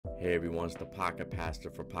Hey everyone, it's the Pocket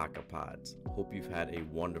Pastor for Pocket Podz. Hope you've had a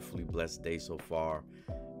wonderfully blessed day so far.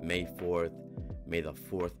 May 4th, may the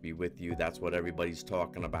 4th be with you. That's what everybody's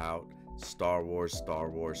talking about. Star Wars,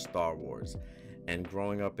 Star Wars, Star Wars. And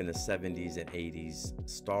growing up in the 70s and 80s,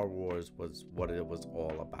 Star Wars was what it was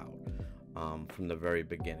all about from the very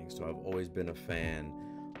beginning. So I've always been a fan.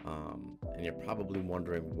 And you're probably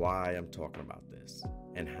wondering why I'm talking about this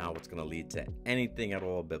and how it's going to lead to anything at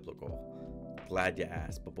all biblical. Glad you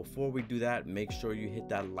asked. But before we do that, make sure you hit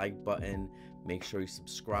that like button, make sure you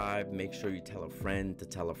subscribe, make sure you tell a friend to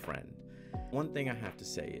tell a friend. One thing I have to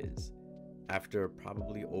say is, after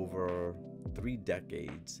probably over 3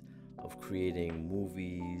 decades of creating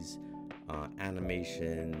movies,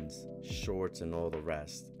 animations, shorts, and all the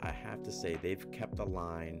rest, I have to say they've kept a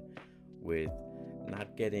line with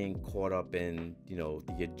not getting caught up in, the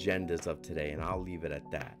agendas of today, and I'll leave it at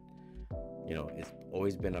that. It's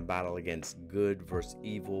always been a battle against good versus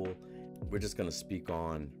evil. We're just going to speak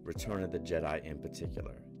on Return of the Jedi in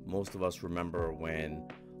particular. Most of us remember when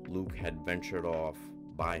Luke had ventured off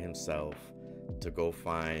by himself to go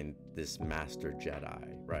find this master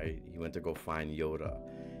Jedi, right? He went to go find Yoda.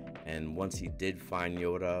 And once he did find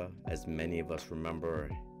Yoda, as many of us remember,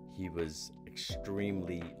 he was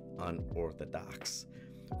extremely unorthodox,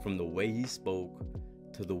 from the way he spoke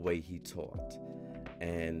to the way he taught.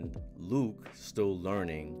 And Luke, still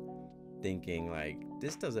learning, thinking like,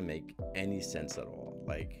 this doesn't make any sense at all.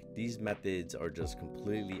 Like, these methods are just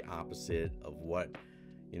completely opposite of what,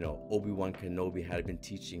 Obi-Wan Kenobi had been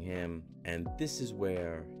teaching him. And this is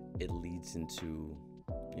where it leads into,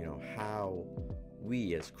 how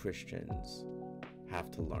we as Christians have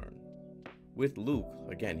to learn. With Luke,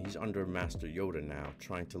 again, he's under Master Yoda now,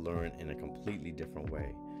 trying to learn in a completely different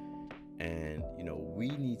way. And, we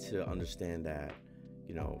need to understand that,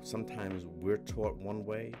 sometimes we're taught one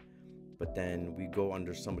way, but then we go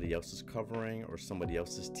under somebody else's covering or somebody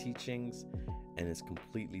else's teachings, and it's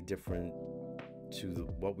completely different to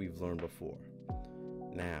what we've learned before.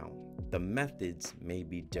 Now, the methods may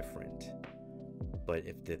be different, but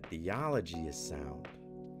if the theology is sound,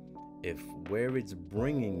 if where it's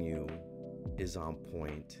bringing you is on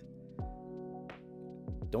point,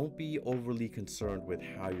 don't be overly concerned with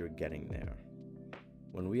how you're getting there.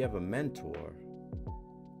 When we have a mentor,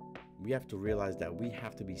 we have to realize that we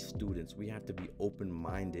have to be students. We have to be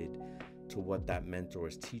open-minded to what that mentor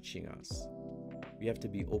is teaching us. We have to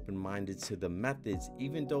be open-minded to the methods,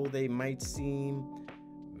 even though they might seem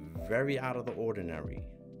very out of the ordinary.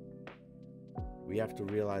 We have to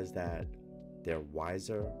realize that they're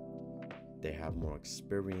wiser, they have more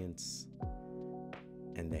experience,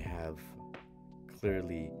 and they have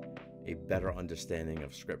clearly a better understanding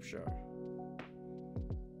of Scripture.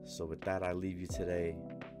 So with that, I leave you today.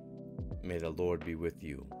 May the Lord be with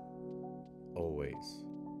you always.